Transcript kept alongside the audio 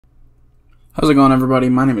How's it going, everybody?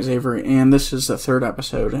 My name is Avery, and this is the third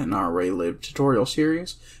episode in our Raylib tutorial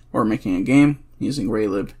series. We're making a game using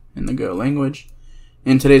Raylib in the Go language.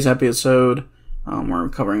 In today's episode, we're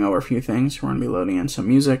covering over a few things. We're going to be loading in some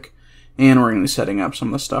music, and we're going to be setting up some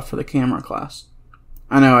of the stuff for the camera class.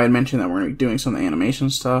 I know I had mentioned that we're going to be doing some of the animation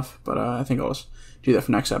stuff, but I think I'll just do that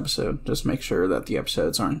for next episode. Just make sure that the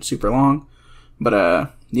episodes aren't super long.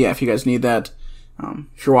 But yeah, if you guys need that,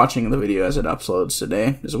 if you're watching the video as it uploads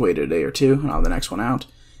today, just wait a day or two and I'll have the next one out.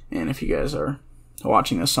 And if you guys are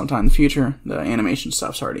watching this sometime in the future, the animation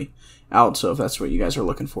stuff's already out. So if that's what you guys are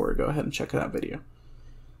looking for, go ahead and check that video.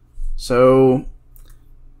 So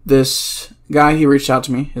this guy, he reached out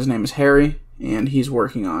to me. His name is Harry, and he's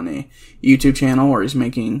working on a YouTube channel where he's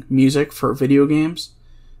making music for video games.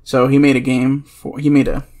 So he made a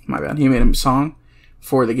song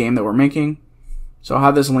for the game that we're making. So I'll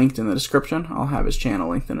have this linked in the description. I'll have his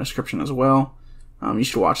channel linked in the description as well. You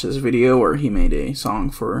should watch this video where he made a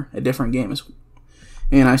song for a different game.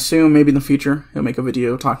 And I assume maybe in the future he'll make a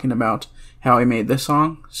video talking about how he made this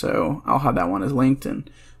song. So I'll have that one as linked, and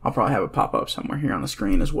I'll probably have it pop up somewhere here on the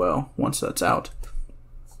screen as well once that's out.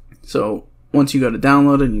 So once you go to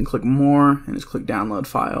download it, you can click more and just click download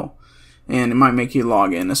file. And it might make you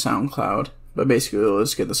log in to SoundCloud. But basically,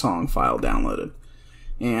 let's get the song file downloaded.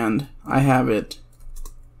 And I have it.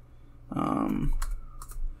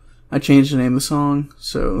 I changed the name of the song,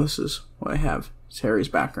 so this is what I have. It's Harry's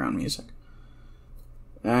background music.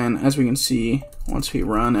 And as we can see, once we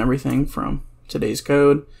run everything from today's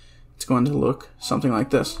code, it's going to look something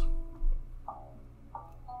like this.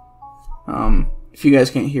 If you guys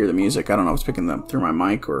can't hear the music, I don't know if it's picking up through my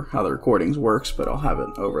mic or how the recordings works, but I'll have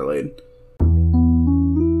it overlaid.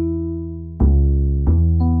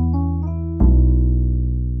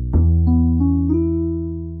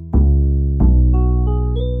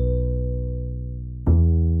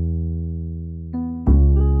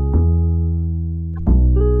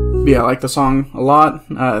 Yeah, I like the song a lot.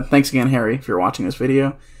 Thanks again, Harry, if you're watching this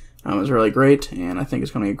video. It was really great, and I think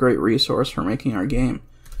it's going to be a great resource for making our game.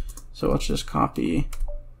 So let's just copy.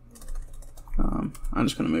 I'm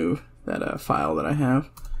just going to move that file that I have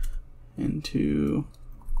into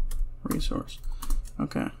resource.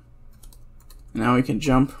 Okay. Now we can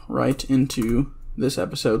jump right into this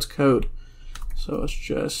episode's code. So let's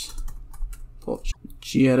just pull up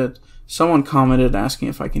gedit. Someone commented asking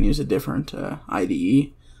if I can use a different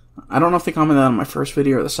IDE. I don't know if they commented that on my first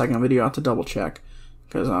video or the second video. I have to double check,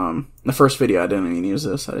 because the first video I didn't even use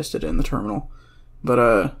this. I just did it in the terminal. But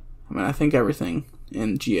I mean, I think everything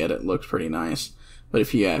in gedit looks pretty nice. But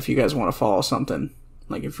if you guys want to follow something,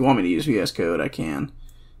 like if you want me to use VS Code, I can.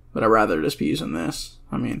 But I'd rather just be using this.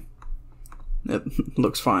 I mean, it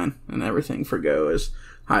looks fine, and everything for Go is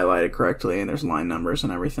highlighted correctly, and there's line numbers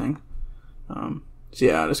and everything. So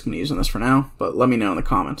yeah, I'm just gonna be using this for now. But let me know in the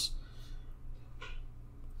comments.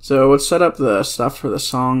 So let's set up the stuff for the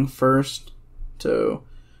song first. So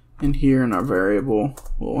in here in our variable,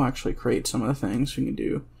 we'll actually create some of the things. We can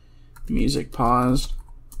do music paused,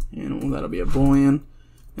 and that'll be a boolean,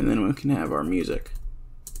 and then we can have our music.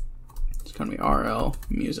 It's going to be RL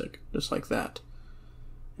music, just like that.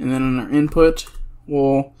 And then in our input,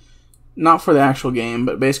 we'll, not for the actual game,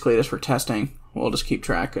 but basically just for testing, we'll just keep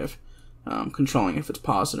track of controlling if it's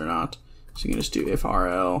paused or not. So you can just do if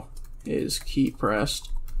RL is key pressed.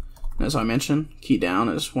 As I mentioned, key down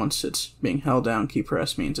is once it's being held down, key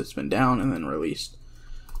press means it's been down and then released.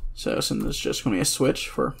 So since it's just going to be a switch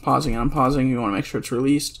for pausing and unpausing, you want to make sure it's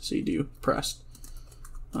released, so you do pressed.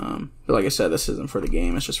 But like I said, this isn't for the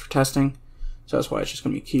game, it's just for testing. So that's why it's just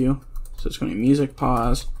going to be Q. So it's going to be music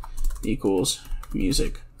pause equals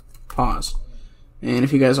music pause. And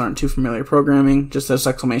if you guys aren't too familiar programming, just this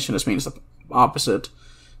exclamation just means the opposite.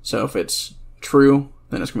 So if it's true,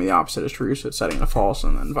 then it's going to be the opposite is true, so it's setting to false,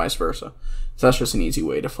 and then vice versa. So that's just an easy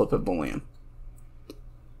way to flip a boolean.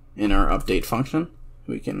 In our update function,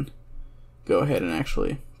 we can go ahead and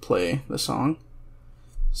actually play the song.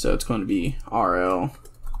 So it's going to be RL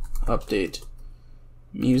update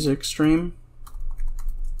music stream,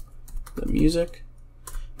 the music.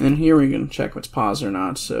 And here we can check if it's paused or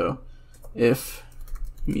not. So if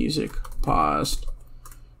music paused,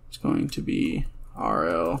 it's going to be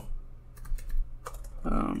RL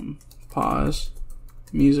pause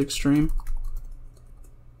music stream,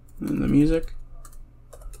 and the music,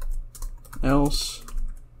 else,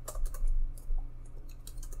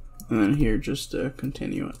 and then here just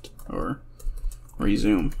continue it or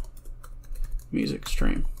resume music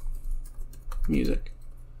stream music.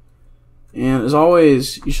 And as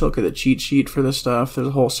always, you should look at the cheat sheet for this stuff. There's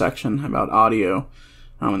a whole section about audio,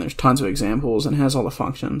 and there's tons of examples and has all the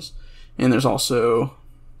functions. And there's also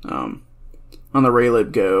on the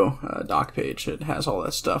Raylib Go doc page, it has all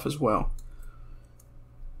that stuff as well.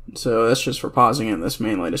 So that's just for pausing it. That's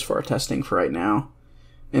mainly just for our testing for right now.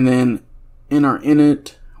 And then in our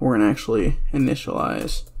init, we're going to actually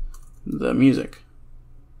initialize the music.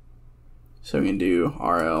 So we can do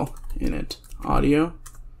rl init audio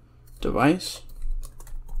device,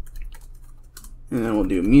 and then we'll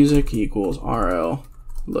do music equals rl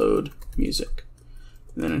load music.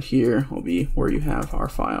 And then in here will be where you have our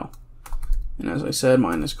file. And as I said,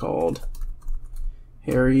 mine is called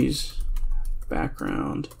Harry's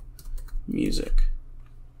background music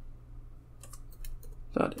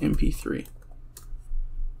 .mp3.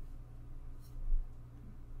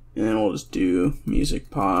 And then we'll just do music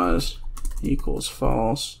pause equals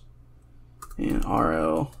false and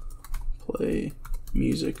rl play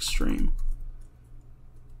music stream.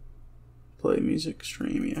 Play music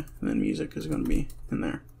stream, yeah. And then music is going to be in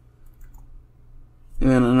there. And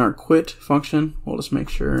then in our quit function, we'll just make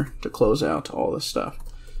sure to close out all this stuff.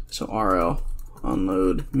 So rl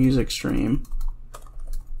unload music stream,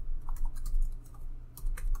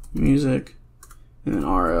 music, and then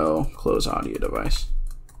rl close audio device.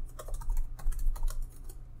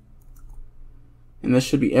 And this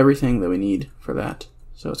should be everything that we need for that.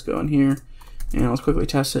 So let's go in here and let's quickly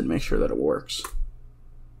test it and make sure that it works.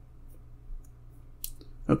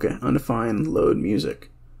 Okay, undefined load music.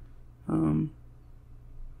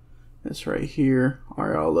 That's right here,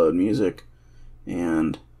 rl load music,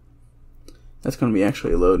 and that's going to be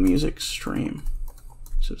actually load music stream.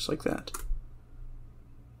 So just like that.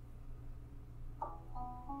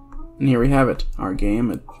 And here we have it, our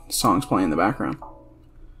game. Song's playing in the background.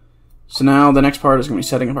 So now the next part is going to be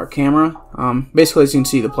setting up our camera. Basically, as you can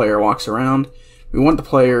see, the player walks around. We want the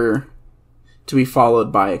player to be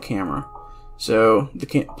followed by a camera. So the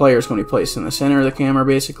player is going to be placed in the center of the camera,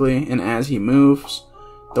 basically, and as he moves,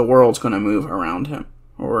 the world's going to move around him.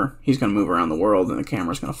 Or he's going to move around the world, and the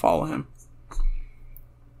camera's going to follow him.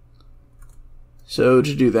 So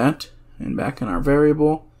to do that, and back in our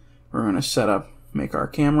variable, we're going to make our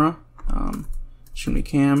camera. It's going to be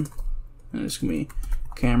cam, and it's going to be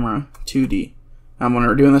camera 2D. When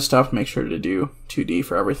we're doing this stuff, make sure to do 2D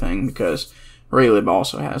for everything, because Raylib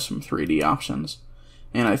also has some 3D options.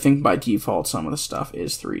 And I think by default some of the stuff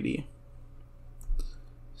is 3D.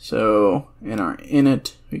 So in our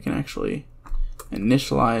init, we can actually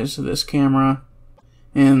initialize this camera.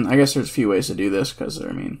 And I guess there's a few ways to do this, because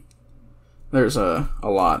there's a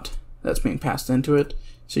lot that's being passed into it.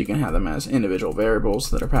 So you can have them as individual variables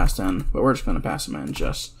that are passed in, but we're just going to pass them in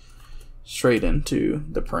just straight into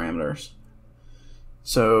the parameters.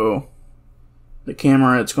 So the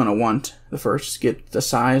camera, it's going to want to first get the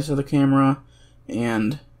size of the camera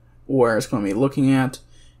and where it's going to be looking at,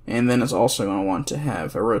 and then it's also going to want to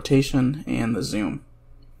have a rotation and the zoom.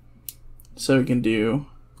 So we can do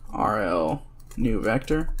rl new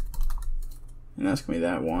vector, and that's going to be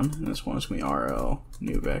that one, and this one is going to be rl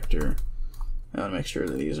new vector. I want to make sure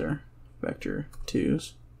that these are vector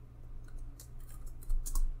 2s.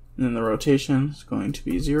 And then the rotation is going to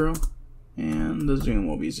be 0, and the zoom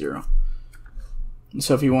will be 0. And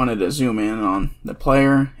so if you wanted to zoom in on the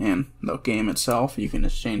player and the game itself, you can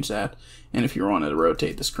just change that. And if you wanted to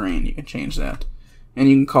rotate the screen, you can change that. And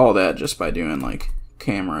you can call that just by doing like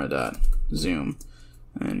camera.zoom,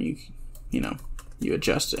 and you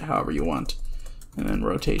adjust it however you want. And then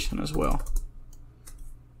rotation as well.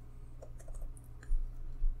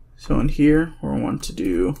 So in here, we want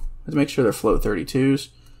to let's make sure they're float 32s.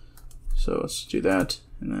 So let's do that,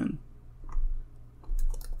 and then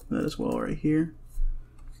that as well right here.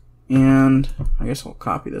 And I guess I'll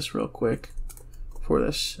copy this real quick for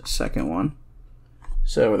this second one.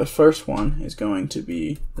 So the first one is going to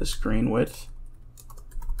be the screen width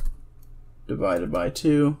divided by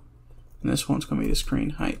 2, and this one's going to be the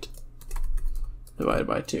screen height divided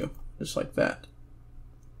by 2, just like that.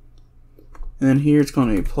 And then here it's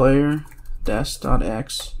going to be player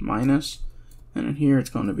des.x minus, and in here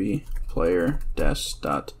it's going to be player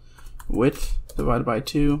des.width divided by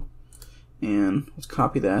 2. And let's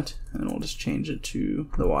copy that, and we'll just change it to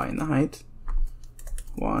the y and the height.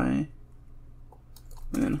 Y,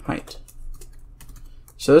 and then height.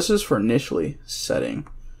 So this is for initially setting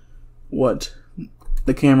what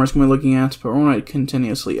the camera's going to be looking at, but we're going to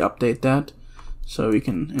continuously update that. So we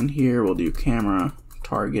can, in here, we'll do camera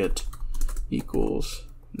target equals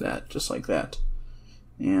that, just like that.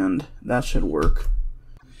 And that should work.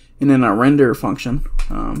 And in our render function,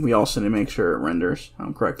 we also need to make sure it renders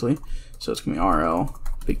correctly. So it's going to be rl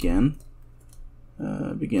begin,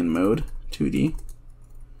 begin mode 2D.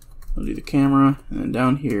 We'll do the camera, and then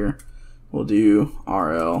down here we'll do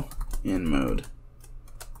rl in mode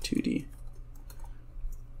 2D.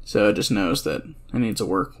 So it just knows that it needs to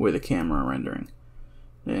work with a camera rendering.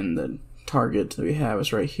 And the target that we have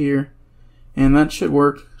is right here. And that should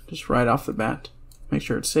work just right off the bat. Make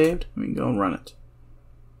sure it's saved. We can go and run it.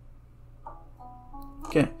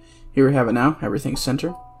 Okay, here we have it now. Everything's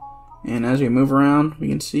centered. And as we move around, we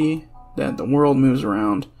can see that the world moves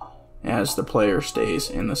around as the player stays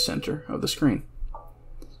in the center of the screen.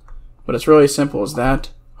 But it's really as simple as that.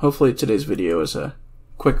 Hopefully today's video is a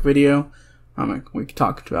quick video. We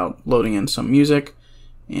talked about loading in some music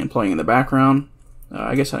and playing in the background.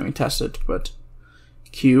 I guess I didn't even test it, but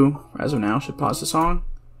Q, as of now, should pause the song,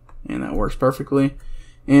 and that works perfectly.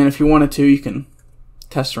 And if you wanted to, you can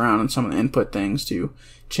test around on some of the input things to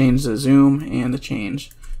change the zoom and to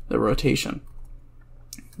change the rotation.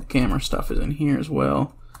 The camera stuff is in here as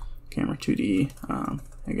well. Camera 2D.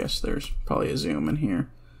 I guess there's probably a zoom in here,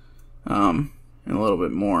 and a little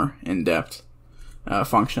bit more in-depth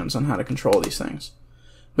functions on how to control these things.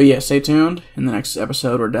 But yeah, stay tuned. In the next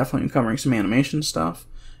episode, we're definitely covering some animation stuff,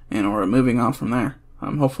 and we're moving on from there.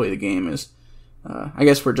 Hopefully the game is, I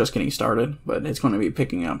guess we're just getting started, but it's going to be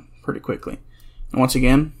picking up pretty quickly. And once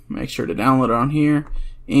again, make sure to download it on here,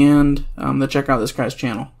 and to check out this guy's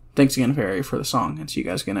channel. Thanks again, Ferry, for the song, and see you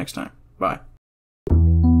guys again next time. Bye.